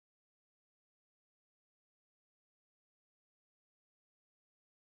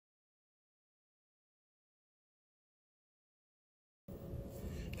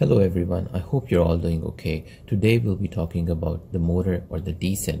Hello everyone, I hope you're all doing okay. Today we'll be talking about the motor or the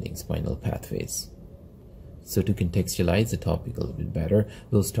descending spinal pathways. So to contextualize the topic a little bit better,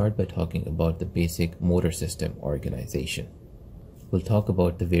 we'll start by talking about the basic motor system organization. We'll talk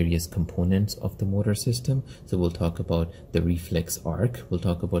about the various components of the motor system. So we'll talk about the reflex arc. We'll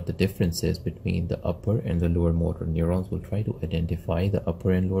talk about the differences between the upper and the lower motor neurons. We'll try to identify the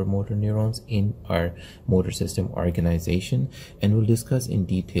upper and lower motor neurons in our motor system organization. And we'll discuss in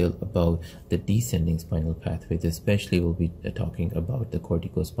detail about the descending spinal pathways, especially we'll be talking about the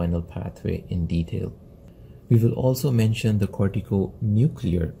corticospinal pathway in detail. We will also mention the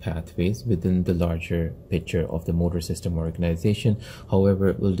corticonuclear pathways within the larger picture of the motor system organization.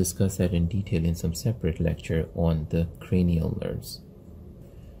 However, we'll discuss that in detail in some separate lecture on the cranial nerves.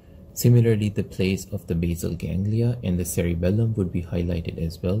 Similarly, the place of the basal ganglia and the cerebellum would be highlighted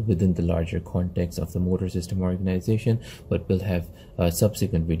as well within the larger context of the motor system organization, but we'll have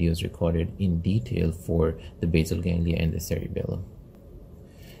subsequent videos recorded in detail for the basal ganglia and the cerebellum.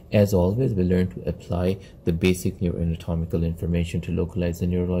 As always, we learn to apply the basic neuroanatomical information to localize the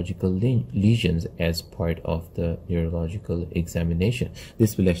neurological lesions as part of the neurological examination.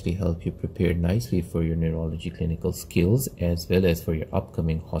 This will actually help you prepare nicely for your neurology clinical skills as well as for your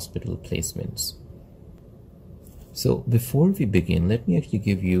upcoming hospital placements. So before we begin, let me actually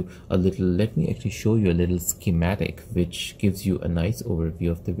show you a little schematic which gives you a nice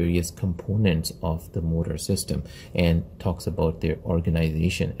overview of the various components of the motor system and talks about their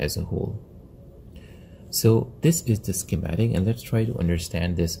organization as a whole. So this is the schematic, and let's try to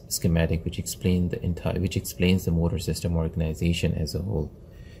understand this schematic which explains the motor system organization as a whole.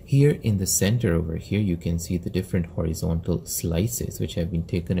 Here in the center over here, you can see the different horizontal slices which have been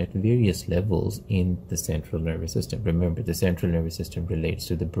taken at various levels in the central nervous system. Remember, the central nervous system relates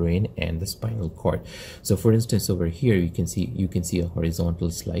to the brain and the spinal cord. So for instance, over here you can see a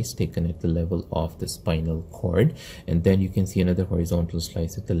horizontal slice taken at the level of the spinal cord, and then you can see another horizontal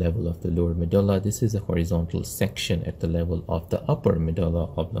slice at the level of the lower medulla. This is a horizontal section at the level of the upper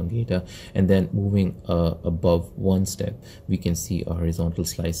medulla oblongata, and then moving above one step, we can see a horizontal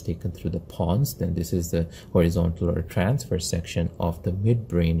slice taken through the pons. Then this is the horizontal or transverse section of the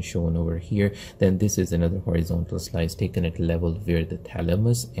midbrain shown over here. Then this is another horizontal slice taken at a level where the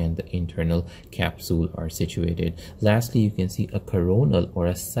thalamus and the internal capsule are situated. Lastly, you can see a coronal or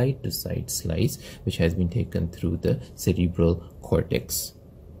a side-to-side slice which has been taken through the cerebral cortex.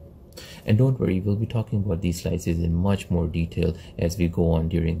 And don't worry, we'll be talking about these slices in much more detail as we go on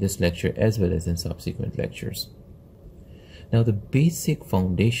during this lecture as well as in subsequent lectures. Now, the basic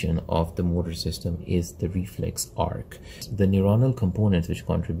foundation of the motor system is the reflex arc. The neuronal components which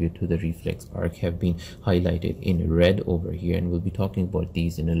contribute to the reflex arc have been highlighted in red over here, and we'll be talking about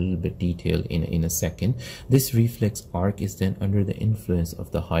these in a little bit detail in a second. This reflex arc is then under the influence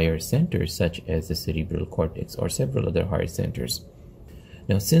of the higher centers such as the cerebral cortex or several other higher centers.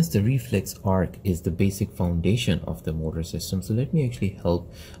 Now, since the reflex arc is the basic foundation of the motor system, so let me actually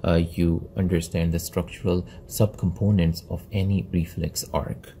help you understand the structural subcomponents of any reflex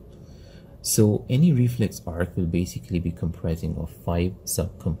arc. So any reflex arc will basically be comprising of 5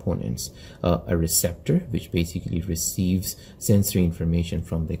 subcomponents. A receptor, which basically receives sensory information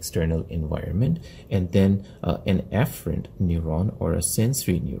from the external environment, and then an afferent neuron or a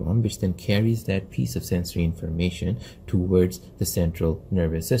sensory neuron, which then carries that piece of sensory information towards the central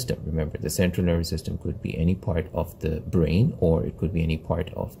nervous system. Remember, the central nervous system could be any part of the brain or it could be any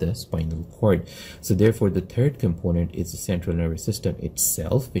part of the spinal cord. So therefore, the third component is the central nervous system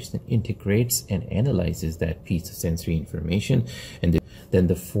itself, which then integrates and analyzes that piece of sensory information. And then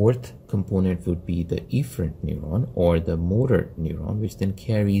the fourth component would be the efferent neuron or the motor neuron, which then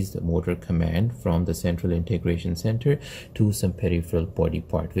carries the motor command from the central integration center to some peripheral body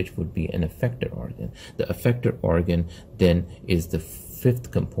part, which would be an effector organ. The effector organ then is the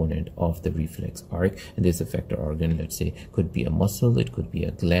fifth component of the reflex arc, and this effector organ, let's say, could be a muscle, it could be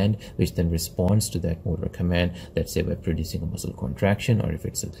a gland, which then responds to that motor command, let's say by producing a muscle contraction, or if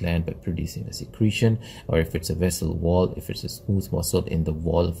it's a gland, by producing a secretion, or if it's a vessel wall, if it's a smooth muscle in the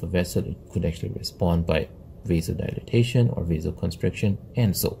wall of a vessel, it could actually respond by vasodilatation or vasoconstriction,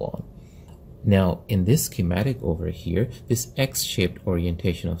 and so on. Now, in this schematic over here, this X-shaped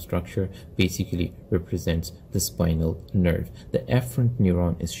orientation of structure basically represents the spinal nerve. The afferent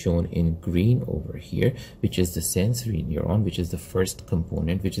neuron is shown in green over here, which is the sensory neuron, which is the first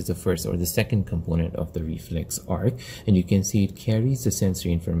component, which is the first or the second component of the reflex arc. And you can see it carries the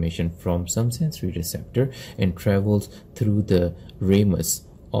sensory information from some sensory receptor and travels through the ramus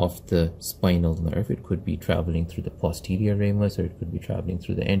of the spinal nerve. It could be traveling through the posterior ramus, or it could be traveling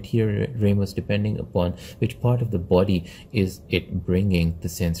through the anterior ramus, depending upon which part of the body is it bringing the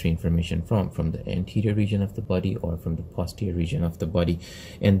sensory information from the anterior region of the body or from the posterior region of the body.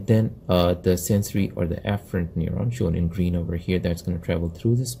 And then the sensory or the afferent neuron, shown in green over here, that's going to travel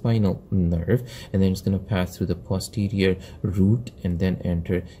through the spinal nerve, and then it's going to pass through the posterior root and then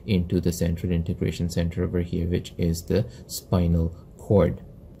enter into the central integration center over here, which is the spinal cord.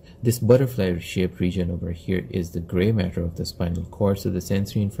 This butterfly-shaped region over here is the gray matter of the spinal cord. So the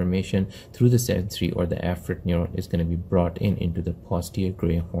sensory information through the sensory or the afferent neuron is going to be brought into the posterior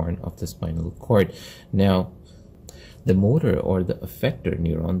gray horn of the spinal cord. Now, the motor or the effector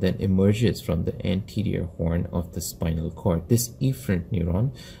neuron then emerges from the anterior horn of the spinal cord. This efferent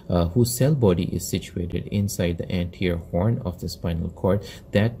neuron, whose cell body is situated inside the anterior horn of the spinal cord,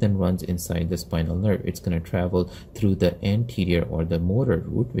 that then runs inside the spinal nerve. It's going to travel through the anterior or the motor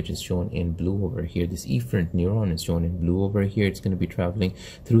root, which is shown in blue over here. This efferent neuron is shown in blue over here. It's going to be traveling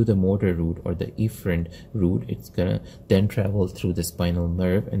through the motor root or the efferent root. It's going to then travel through the spinal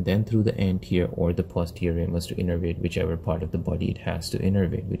nerve and then through the anterior or the posterior ramus to innervate whichever part of the body it has to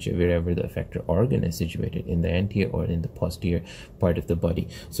innervate, wherever the effector organ is situated, in the anterior or in the posterior part of the body.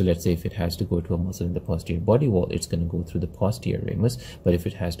 So let's say if it has to go to a muscle in the posterior body wall, it's going to go through the posterior ramus. But if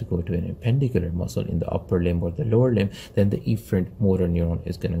it has to go to an appendicular muscle in the upper limb or the lower limb, then the efferent motor neuron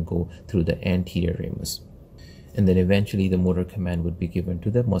is going to go through the anterior ramus. And then eventually the motor command would be given to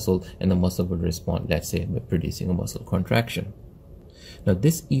the muscle, and the muscle will respond, let's say, by producing a muscle contraction. Now,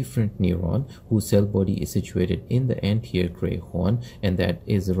 this efferent neuron, whose cell body is situated in the anterior gray horn and that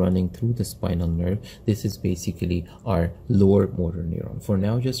is running through the spinal nerve, this is basically our lower motor neuron. For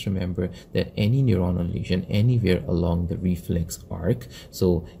now, just remember that any neuronal lesion anywhere along the reflex arc,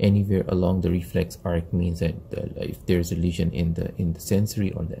 so anywhere along the reflex arc means that if there's a lesion in the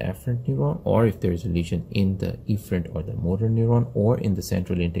sensory or the afferent neuron, or if there's a lesion in the efferent or the motor neuron, or in the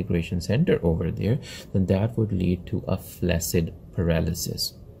central integration center over there, then that would lead to a flaccid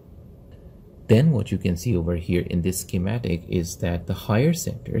paralysis. Then what you can see over here in this schematic is that the higher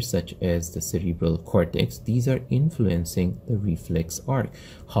centers, such as the cerebral cortex, these are influencing the reflex arc.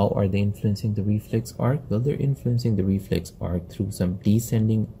 How are they influencing the reflex arc? Well, they're influencing the reflex arc through some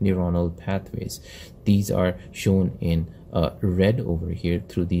descending neuronal pathways. These are shown in red over here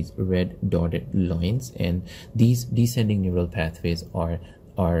through these red dotted lines, and these descending neural pathways are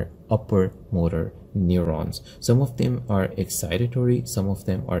upper motor neurons. Some of them are excitatory, some of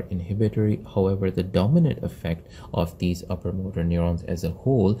them are inhibitory. However, the dominant effect of these upper motor neurons as a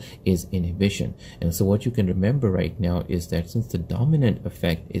whole is inhibition. And so what you can remember right now is that since the dominant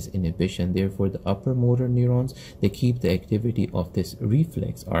effect is inhibition, therefore the upper motor neurons, they keep the activity of this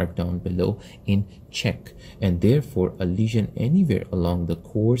reflex arc down below in check, and therefore a lesion anywhere along the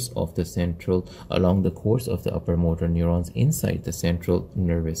course of the upper motor neurons inside the central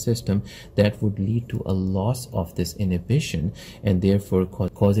nervous system, that would lead to a loss of this inhibition, and therefore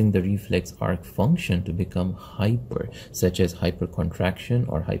causing the reflex arc function to become hyper, such as hypercontraction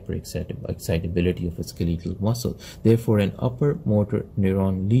or hyperexcitability of a skeletal muscle. Therefore, an upper motor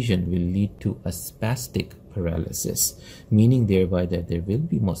neuron lesion will lead to a spastic paralysis, meaning thereby that there will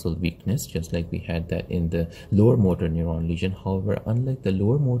be muscle weakness, just like we had that in the lower motor neuron lesion. However, unlike the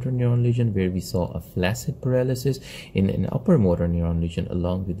lower motor neuron lesion where we saw a flaccid paralysis, in an upper motor neuron lesion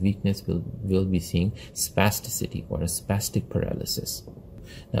along with weakness we'll be seeing spasticity or a spastic paralysis.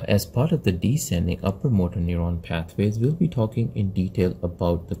 Now, as part of the descending upper motor neuron pathways, we'll be talking in detail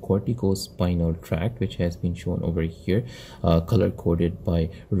about the corticospinal tract, which has been shown over here, color-coded by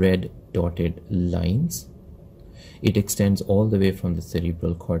red dotted lines. It extends all the way from the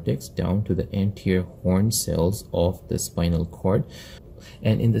cerebral cortex down to the anterior horn cells of the spinal cord.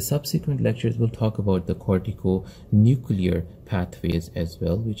 And in the subsequent lectures, we'll talk about the corticonuclear pathways as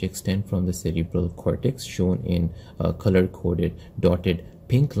well, which extend from the cerebral cortex, shown in color-coded dotted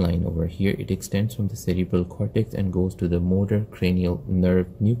pink line over here. It extends from the cerebral cortex and goes to the motor cranial nerve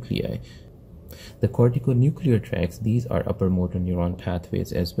nuclei. The corticonuclear tracts, these are upper motor neuron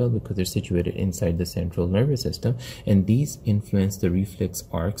pathways as well, because they're situated inside the central nervous system, and these influence the reflex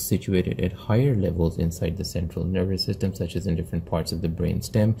arcs situated at higher levels inside the central nervous system, such as in different parts of the brain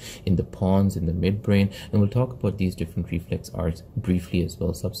stem, in the pons, in the midbrain, and we'll talk about these different reflex arcs briefly as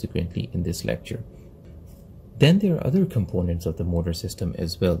well subsequently in this lecture. Then there are other components of the motor system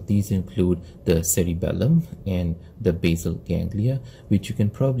as well. These include the cerebellum and the basal ganglia, which you can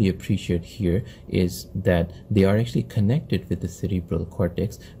probably appreciate here is that they are actually connected with the cerebral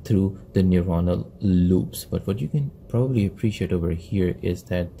cortex through the neuronal loops. But what you can probably appreciate over here is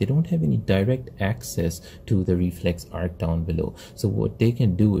that they don't have any direct access to the reflex arc down below. So what they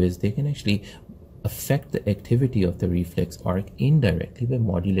can do is they can actually affect the activity of the reflex arc indirectly by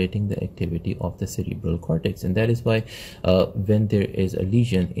modulating the activity of the cerebral cortex. And that is why when there is a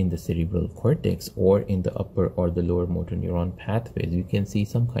lesion in the cerebral cortex or in the upper or the lower motor neuron pathways, you can see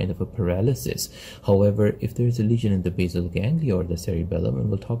some kind of a paralysis. However, if there is a lesion in the basal ganglia or the cerebellum, and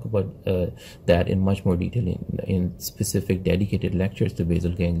we'll talk about that in much more detail in specific dedicated lectures to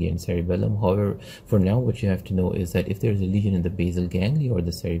basal ganglia and cerebellum. However, for now, what you have to know is that if there is a lesion in the basal ganglia or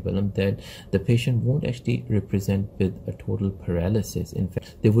the cerebellum, then the patient won't actually represent with a total paralysis. In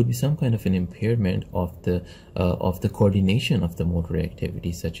fact, there would be some kind of an impairment of the coordination of the motor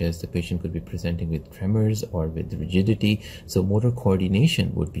activity, such as the patient could be presenting with tremors or with rigidity. So motor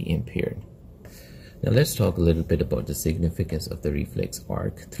coordination would be impaired. Now let's talk a little bit about the significance of the reflex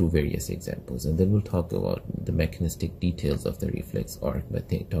arc through various examples, and then we'll talk about the mechanistic details of the reflex arc by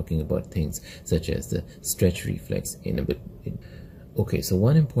talking about things such as the stretch reflex in a bit. Okay, so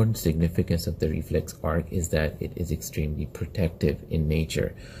one important significance of the reflex arc is that it is extremely protective in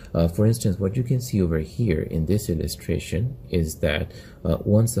nature. For instance, what you can see over here in this illustration is that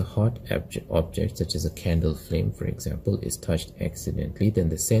once a hot object, such as a candle flame, for example, is touched accidentally, then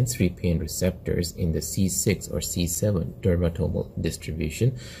the sensory pain receptors in the C6 or C7 dermatomal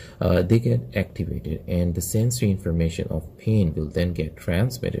distribution, they get activated, and the sensory information of pain will then get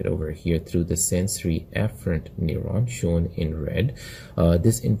transmitted over here through the sensory afferent neuron shown in red.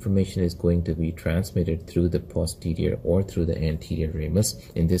 This information is going to be transmitted through the posterior or through the anterior ramus.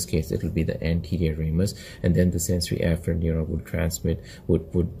 In this case, it will be the anterior ramus, and then the sensory afferent neuron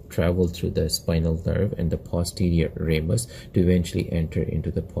would travel through the spinal nerve and the posterior ramus to eventually enter into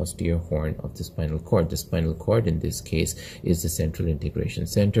the posterior horn of the spinal cord. The spinal cord in this case is the central integration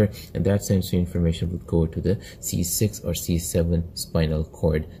center, and that sensory information would go to the C6 or C7 spinal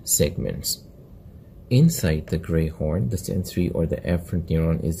cord segments. Inside the gray horn, the sensory or the afferent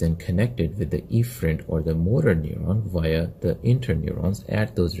neuron is then connected with the efferent or the motor neuron via the interneurons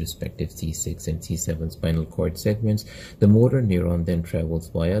at those respective C6 and C7 spinal cord segments. The motor neuron then travels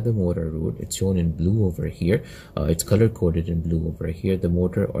via the motor root. It's shown in blue over here. It's color-coded in blue over here. The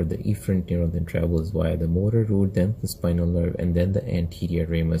motor or the efferent neuron then travels via the motor root, then the spinal nerve, and then the anterior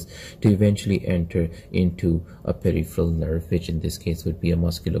ramus to eventually enter into a peripheral nerve, which in this case would be a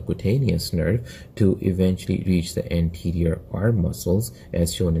musculocutaneous nerve, to eventually reach the anterior arm muscles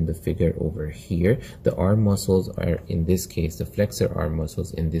as shown in the figure over here. The arm muscles are, in this case, the flexor arm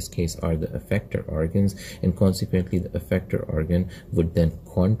muscles in this case are the effector organs, and consequently the effector organ would then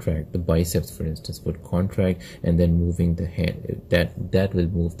contract. The biceps, for instance, would contract, and then moving the hand, that will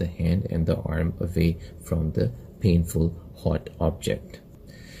move the hand and the arm away from the painful hot object.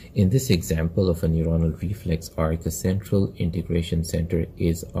 In this example of a neuronal reflex arc, the central integration center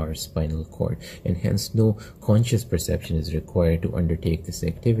is our spinal cord, and hence no conscious perception is required to undertake this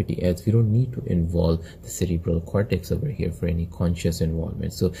activity, as we don't need to involve the cerebral cortex over here for any conscious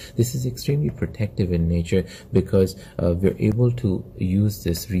involvement. So this is extremely protective in nature because we're able to use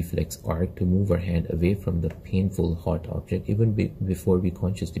this reflex arc to move our hand away from the painful hot object even before we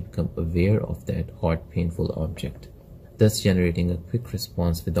consciously become aware of that hot painful object, thus generating a quick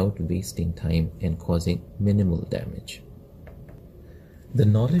response without wasting time and causing minimal damage. The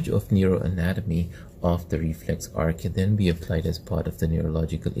knowledge of neuroanatomy of the reflex arc can then be applied as part of the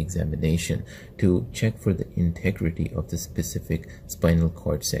neurological examination to check for the integrity of the specific spinal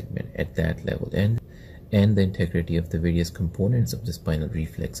cord segment at that level, and the integrity of the various components of the spinal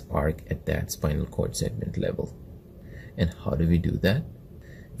reflex arc at that spinal cord segment level. And how do we do that?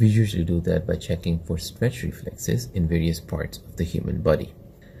 We usually do that by checking for stretch reflexes in various parts of the human body.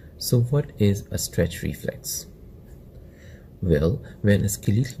 So what is a stretch reflex? Well, when a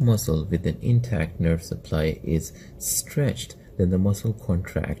skeletal muscle with an intact nerve supply is stretched, then the muscle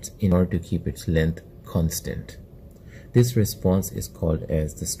contracts in order to keep its length constant. This response is called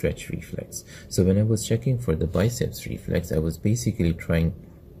as the stretch reflex. So when I was checking for the biceps reflex, I was basically trying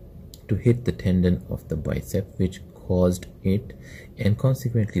to hit the tendon of the bicep, which caused it and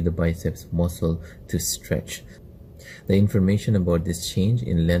consequently the biceps muscle to stretch. The information about this change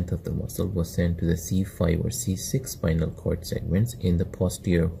in length of the muscle was sent to the C5 or C6 spinal cord segments in the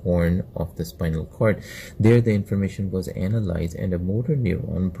posterior horn of the spinal cord. There the information was analyzed and a motor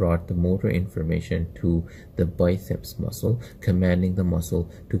neuron brought the motor information to the biceps muscle, commanding the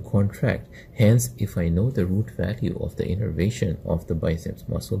muscle to contract. Hence, if I know the root value of the innervation of the biceps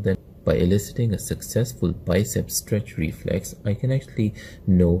muscle, then by eliciting a successful bicep stretch reflex, I can actually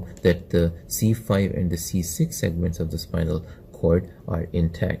know that the C5 and the C6 segments of the spinal cord are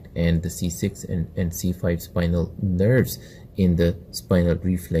intact, and the C6 and C5 spinal nerves in the spinal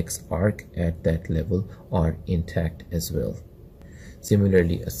reflex arc at that level are intact as well.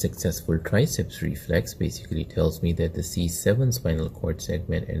 Similarly, a successful triceps reflex basically tells me that the C7 spinal cord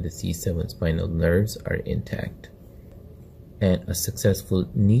segment and the C7 spinal nerves are intact. And a successful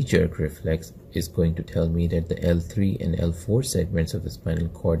knee-jerk reflex is going to tell me that the L3 and L4 segments of the spinal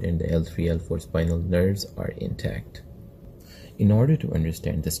cord and the L3, L4 spinal nerves are intact. In order to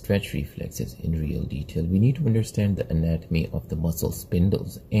understand the stretch reflexes in real detail, we need to understand the anatomy of the muscle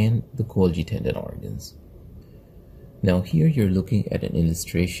spindles and the Golgi tendon organs. Now here you're looking at an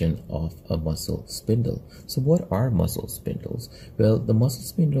illustration of a muscle spindle. So what are muscle spindles? Well, the muscle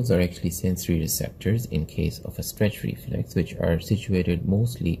spindles are actually sensory receptors in case of a stretch reflex, which are situated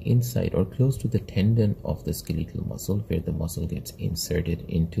mostly inside or close to the tendon of the skeletal muscle, where the muscle gets inserted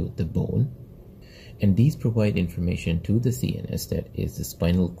into the bone. And these provide information to the CNS, that is the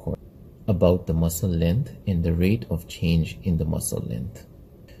spinal cord, about the muscle length and the rate of change in the muscle length.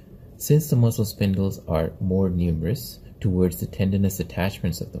 Since the muscle spindles are more numerous towards the tendinous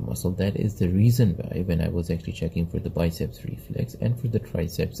attachments of the muscle, that is the reason why when I was actually checking for the biceps reflex and for the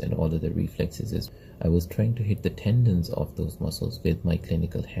triceps and all of the reflexes, I was trying to hit the tendons of those muscles with my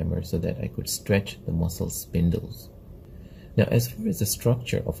clinical hammer so that I could stretch the muscle spindles. Now, as far as the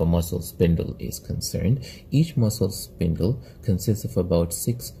structure of a muscle spindle is concerned, each muscle spindle consists of about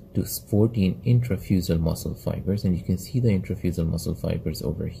 6 to 14 intrafusal muscle fibers, and you can see the intrafusal muscle fibers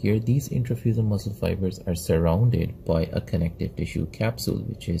over here. These intrafusal muscle fibers are surrounded by a connective tissue capsule,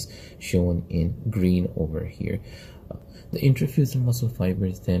 which is shown in green over here. The intrafusal muscle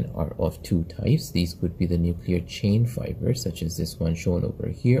fibers then are of two types. These could be the nuclear chain fibers, such as this one shown over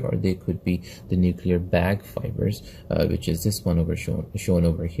here, or they could be the nuclear bag fibers, which is this one shown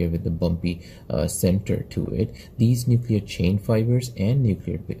over here with the bumpy center to it. These nuclear chain fibers and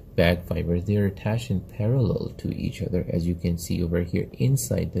nuclear bag fibers, they are attached in parallel to each other, as you can see over here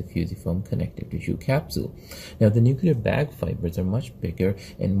inside the fusiform connective tissue capsule. Now, the nuclear bag fibers are much bigger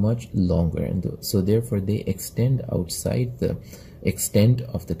and much longer, and so therefore they extend outside the extent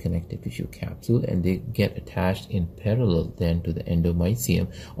of the connective tissue capsule, and they get attached in parallel then to the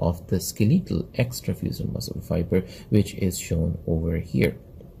endomysium of the skeletal extrafusal muscle fiber, which is shown over here.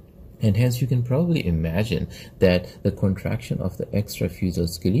 And hence you can probably imagine that the contraction of the extrafusal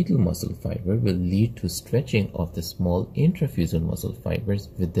skeletal muscle fiber will lead to stretching of the small intrafusal muscle fibers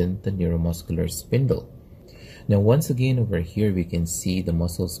within the neuromuscular spindle. Now, once again over here we can see the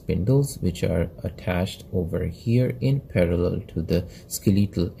muscle spindles, which are attached over here in parallel to the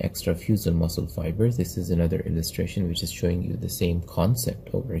skeletal extrafusal muscle fibers. This is another illustration which is showing you the same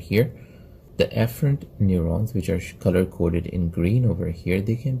concept over here. The afferent neurons, which are color-coded in green over here,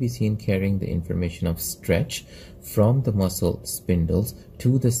 they can be seen carrying the information of stretch from the muscle spindles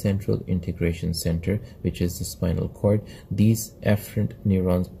to the central integration center, which is the spinal cord. These afferent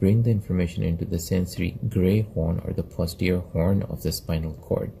neurons bring the information into the sensory gray horn or the posterior horn of the spinal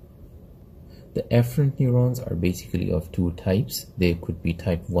cord. The afferent neurons are basically of two types. They could be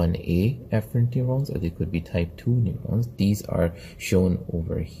type 1A afferent neurons, or they could be type 2 neurons. These are shown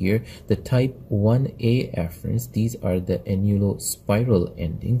over here. The type 1A afferents, these are the annulospiral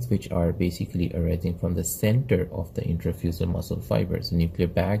endings, which are basically arising from the center of the intrafusal muscle fibers, the nuclear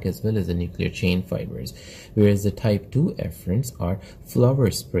bag as well as the nuclear chain fibers. Whereas the type 2 afferents are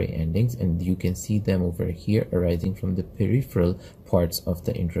flower spray endings, and you can see them over here arising from the peripheral parts of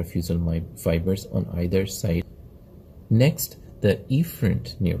the intrafusal fibers on either side. Next, the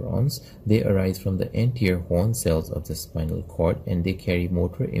efferent neurons, they arise from the anterior horn cells of the spinal cord, and they carry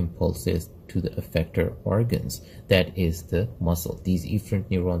motor impulses to the effector organs, that is the muscle. These efferent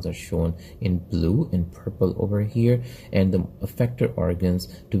neurons are shown in blue and purple over here, and the effector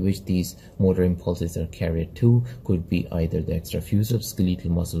organs to which these motor impulses are carried to could be either the extrafusal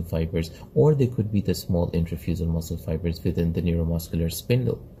skeletal muscle fibers, or they could be the small intrafusal muscle fibers within the neuromuscular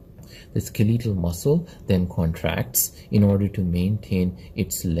spindle. The skeletal muscle then contracts in order to maintain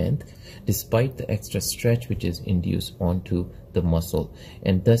its length despite the extra stretch which is induced onto the muscle,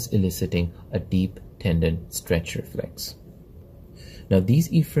 and thus eliciting a deep tendon stretch reflex. Now these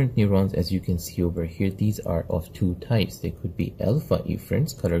efferent neurons, as you can see over here, these are of two types. They could be alpha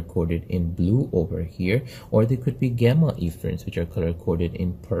efferents, color coded in blue over here, or they could be gamma efferents, which are color coded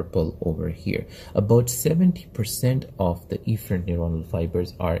in purple over here. About 70% of the efferent neuronal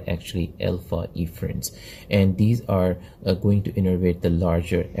fibers are actually alpha efferents, and these are going to innervate the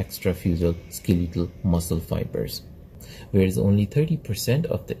larger extrafusal skeletal muscle fibers, whereas only 30%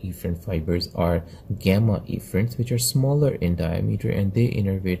 of the efferent fibers are gamma efferents, which are smaller in diameter, and they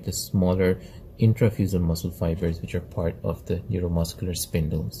innervate the smaller intrafusal muscle fibers, which are part of the neuromuscular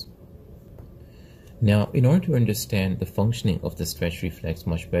spindles. Now, in order to understand the functioning of the stretch reflex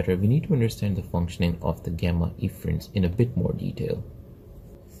much better, we need to understand the functioning of the gamma efferents in a bit more detail.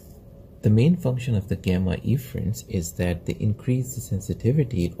 The main function of the gamma efferents is that they increase the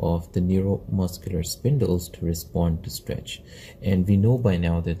sensitivity of the neuromuscular spindles to respond to stretch. And we know by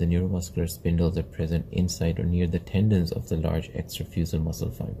now that the neuromuscular spindles are present inside or near the tendons of the large extrafusal muscle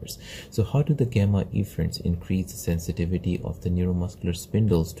fibers. So how do the gamma efferents increase the sensitivity of the neuromuscular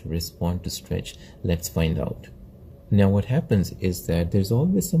spindles to respond to stretch? Let's find out. Now what happens is that there's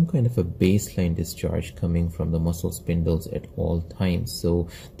always some kind of a baseline discharge coming from the muscle spindles at all times. So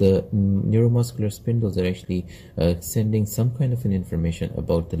the neuromuscular spindles are actually sending some kind of an information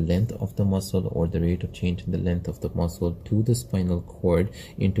about the length of the muscle or the rate of change in the length of the muscle to the spinal cord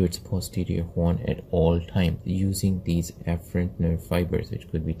into its posterior horn at all times using these afferent nerve fibers, which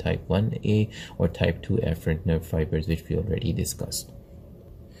could be type 1A or type 2 afferent nerve fibers, which we already discussed.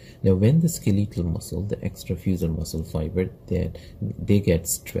 Now, when the skeletal muscle, the extrafusal muscle fiber, they get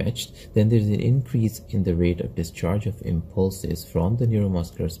stretched, then there's an increase in the rate of discharge of impulses from the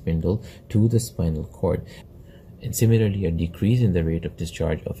neuromuscular spindle to the spinal cord. And similarly, a decrease in the rate of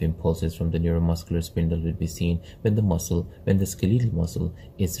discharge of impulses from the neuromuscular spindle will be seen when the skeletal muscle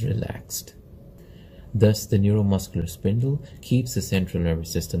is relaxed. Thus, the neuromuscular spindle keeps the central nervous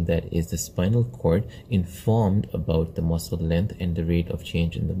system, that is the spinal cord, informed about the muscle length and the rate of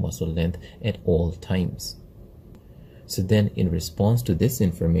change in the muscle length at all times. So then, in response to this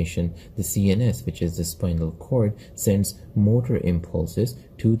information, the CNS, which is the spinal cord, sends motor impulses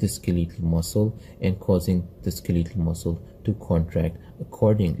to the skeletal muscle and causing the skeletal muscle to contract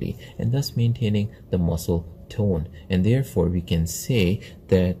accordingly, and thus maintaining the muscle tone. And therefore we can say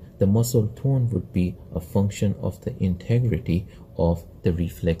that the muscle tone would be a function of the integrity of the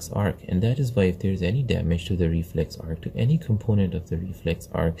reflex arc. And that is why if there is any damage to the reflex arc, to any component of the reflex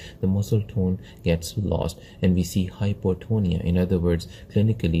arc, the muscle tone gets lost and we see hypotonia. In other words,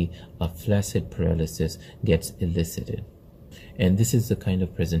 clinically a flaccid paralysis gets elicited. And this is the kind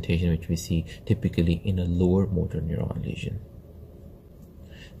of presentation which we see typically in a lower motor neuron lesion.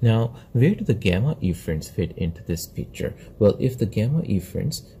 Now, where do the gamma efferents fit into this picture? Well, if the gamma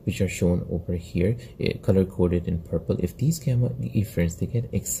efferents, which are shown over here, color-coded in purple, if these gamma efferents, they get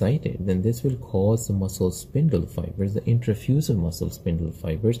excited, then this will cause the muscle spindle fibers, the intrafusal muscle spindle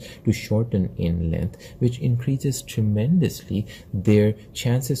fibers, to shorten in length, which increases tremendously their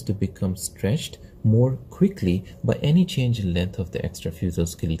chances to become stretched more quickly by any change in length of the extrafusal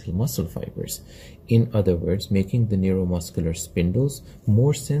skeletal muscle fibers. In other words, making the neuromuscular spindles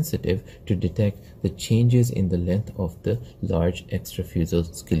more sensitive to detect the changes in the length of the large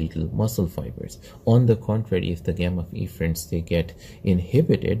extrafusal skeletal muscle fibers. On the contrary, if the gamma efferents, they get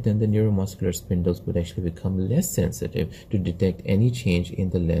inhibited, then the neuromuscular spindles would actually become less sensitive to detect any change in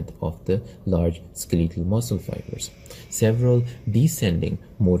the length of the large skeletal muscle fibers. Several descending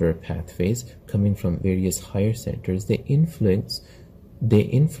motor pathways coming from various higher centers, they influence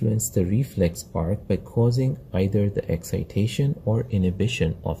the reflex arc by causing either the excitation or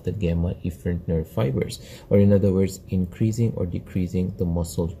inhibition of the gamma efferent nerve fibers, or in other words, increasing or decreasing the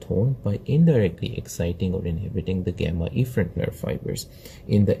muscle tone by indirectly exciting or inhibiting the gamma efferent nerve fibers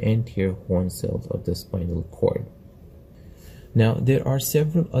in the anterior horn cells of the spinal cord. Now, there are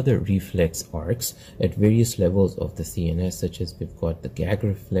several other reflex arcs at various levels of the CNS, such as we've got the gag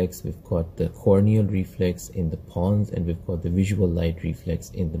reflex, we've got the corneal reflex in the pons, and we've got the visual light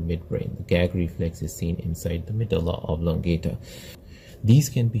reflex in the midbrain. The gag reflex is seen inside the medulla oblongata. These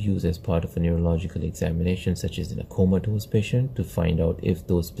can be used as part of a neurological examination, such as in a comatose patient, to find out if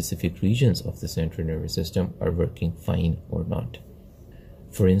those specific regions of the central nervous system are working fine or not.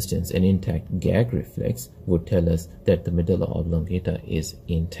 For instance, an intact gag reflex would tell us that the medulla oblongata is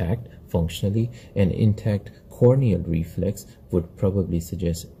intact functionally. An intact corneal reflex would probably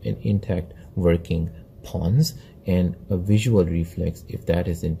suggest an intact working pons, and a visual reflex, if that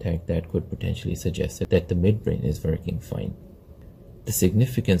is intact, that could potentially suggest that the midbrain is working fine. The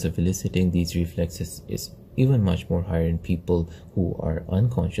significance of eliciting these reflexes is even much more higher in people who are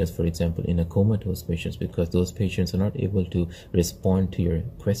unconscious, for example in a comatose patients, because those patients are not able to respond to your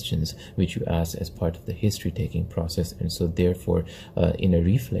questions which you ask as part of the history taking process. And so therefore in a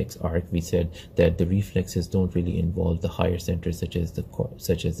reflex arc, we said that the reflexes don't really involve the higher centers such as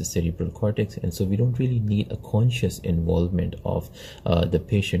the cerebral cortex, and so we don't really need a conscious involvement of the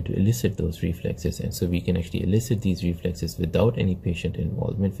patient to elicit those reflexes. And so we can actually elicit these reflexes without any patient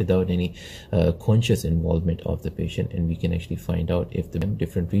involvement, without any conscious involvement of the patient, and we can actually find out if the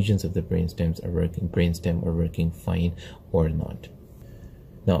different regions of the brainstem are working fine or not.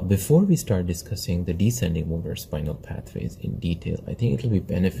 Now, before we start discussing the descending motor spinal pathways in detail, I think it will be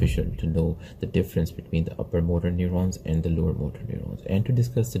beneficial to know the difference between the upper motor neurons and the lower motor neurons, and to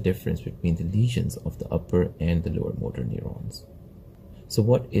discuss the difference between the lesions of the upper and the lower motor neurons. So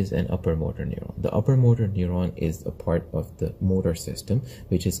what is an upper motor neuron? The upper motor neuron is a part of the motor system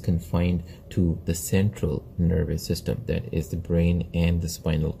which is confined to the central nervous system, that is the brain and the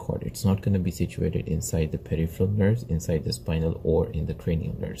spinal cord. It's not going to be situated inside the peripheral nerves, inside the spinal, or in the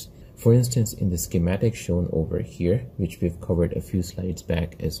cranial nerves. For instance, in the schematic shown over here, which we've covered a few slides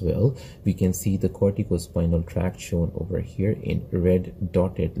back as well, we can see the corticospinal tract shown over here in red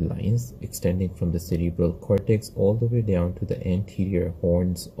dotted lines extending from the cerebral cortex all the way down to the anterior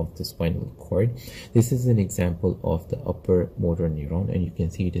horns of the spinal cord. This is an example of the upper motor neuron, and you can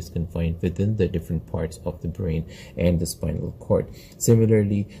see it is confined within the different parts of the brain and the spinal cord.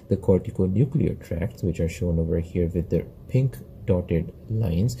 Similarly, the corticonuclear tracts, which are shown over here with the pink dotted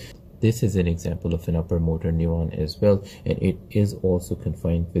lines, this is an example of an upper motor neuron as well, and it is also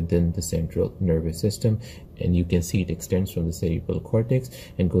confined within the central nervous system, and you can see it extends from the cerebral cortex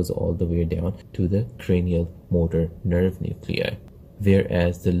and goes all the way down to the cranial motor nerve nuclei.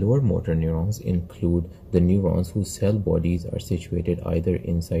 Whereas the lower motor neurons include the neurons whose cell bodies are situated either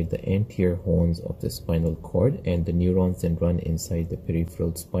inside the anterior horns of the spinal cord, and the neurons then run inside the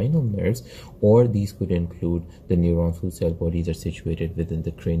peripheral spinal nerves, or these could include the neurons whose cell bodies are situated within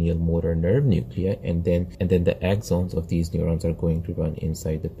the cranial motor nerve nuclei, and then the axons of these neurons are going to run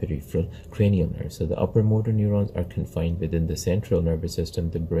inside the peripheral cranial nerves. So the upper motor neurons are confined within the central nervous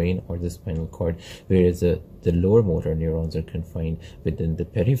system, the brain or the spinal cord, whereas the lower motor neurons are confined within the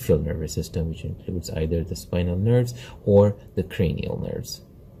peripheral nervous system, which includes either the spinal nerves or the cranial nerves.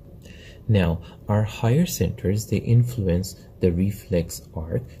 Now, our higher centers, they influence the reflex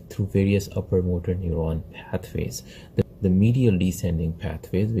arc through various upper motor neuron pathways. The medial descending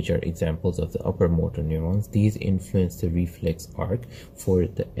pathways, which are examples of the upper motor neurons, these influence the reflex arc for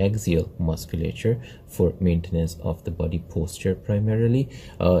the axial musculature for maintenance of the body posture primarily.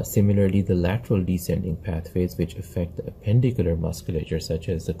 Similarly, the lateral descending pathways, which affect the appendicular musculature, such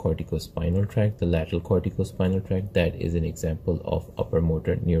as the corticospinal tract, the lateral corticospinal tract, that is an example of upper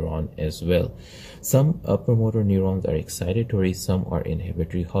motor neuron as well. Some upper motor neurons are excitatory, some are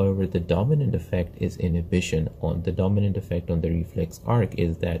inhibitory. However, the dominant effect is inhibition. The dominant effect on the reflex arc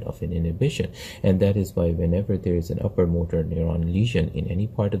is that of an inhibition, and that is why whenever there is an upper motor neuron lesion in any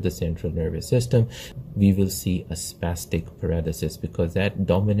part of the central nervous system, we will see a spastic paralysis, because that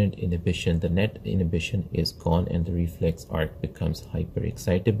dominant inhibition, the net inhibition, is gone, and the reflex arc becomes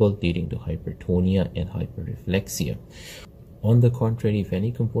hyperexcitable, leading to hypertonia and hyperreflexia. On the contrary, if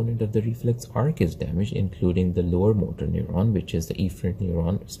any component of the reflex arc is damaged, including the lower motor neuron, which is the efferent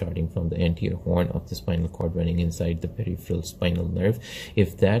neuron starting from the anterior horn of the spinal cord running inside the peripheral spinal nerve,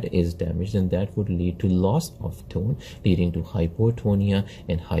 if that is damaged, then that would lead to loss of tone, leading to hypotonia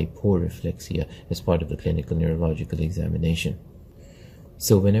and hyporeflexia as part of the clinical neurological examination.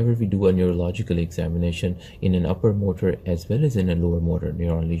 So whenever we do a neurological examination in an upper motor as well as in a lower motor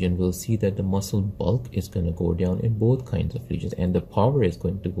neuron lesion, we'll see that the muscle bulk is going to go down in both kinds of lesions, and the power is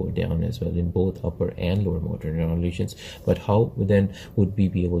going to go down as well in both upper and lower motor neuron lesions. But how then would we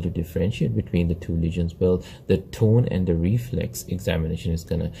be able to differentiate between the two lesions? Well, the tone and the reflex examination is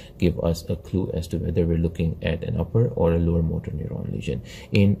going to give us a clue as to whether we're looking at an upper or a lower motor neuron lesion.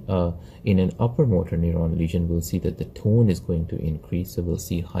 In an upper motor neuron lesion, we'll see that the tone is going to increase, so we'll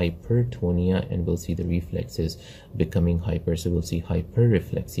see hypertonia, and we'll see the reflexes becoming hyper, so we'll see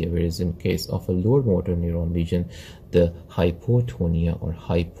hyperreflexia. Whereas in case of a lower motor neuron lesion, the hypotonia or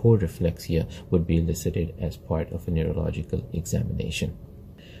hyporeflexia would be elicited as part of a neurological examination.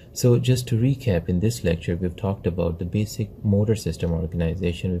 So just to recap, in this lecture, we've talked about the basic motor system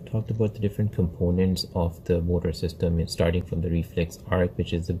organization. We've talked about the different components of the motor system, starting from the reflex arc,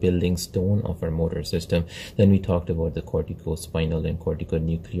 which is the building stone of our motor system. Then we talked about the corticospinal and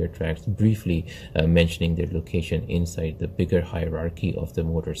corticonuclear tracts, briefly mentioning their location inside the bigger hierarchy of the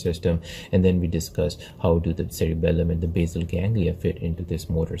motor system. And then we discussed how do the cerebellum and the basal ganglia fit into this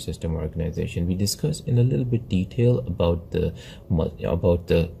motor system organization. We discussed in a little bit detail about the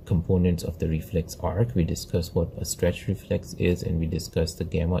components of the reflex arc. We discussed what a stretch reflex is, and we discussed the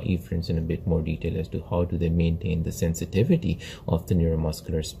gamma efferents in a bit more detail as to how do they maintain the sensitivity of the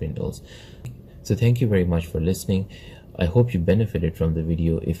neuromuscular spindles. So thank you very much for listening. I hope you benefited from the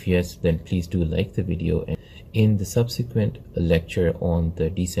video. If yes, then please do like the video. And in the subsequent lecture on the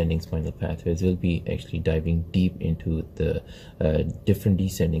descending spinal pathways, we'll be actually diving deep into the different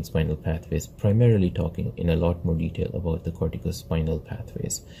descending spinal pathways, primarily talking in a lot more detail about the corticospinal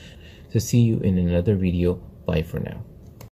pathways. So see you in another video. Bye for now.